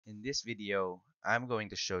In this video, I'm going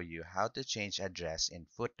to show you how to change address in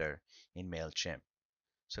footer in Mailchimp.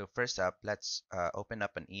 So first up, let's open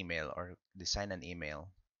up an email or design an email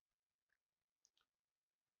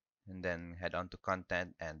and then head on to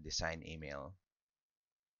content and design email.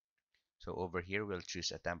 So over here, we'll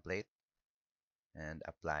choose a template and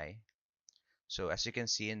apply. So as you can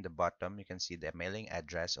see in the bottom, you can see the mailing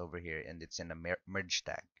address over here and it's in a merge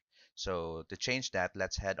tag. So to change that,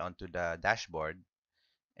 let's head on to the dashboard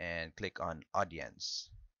and click on audience.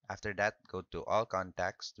 After that, go to all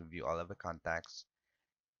contacts to view all of the contacts.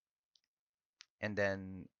 And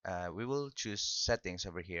then we will choose settings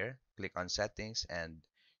over here. Click on settings and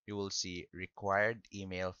you will see required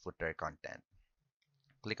email footer content.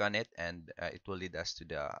 Click on it and it will lead us to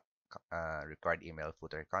the required email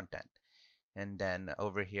footer content. And then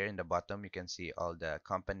over here in the bottom, you can see all the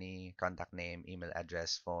company, contact name, email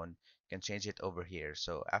address, phone. You can change it over here.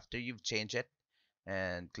 So after you've changed it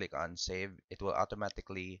and click on save, it will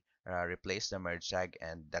automatically replace the merge tag,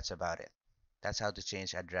 and that's about it. That's how to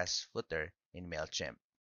change address footer in Mailchimp.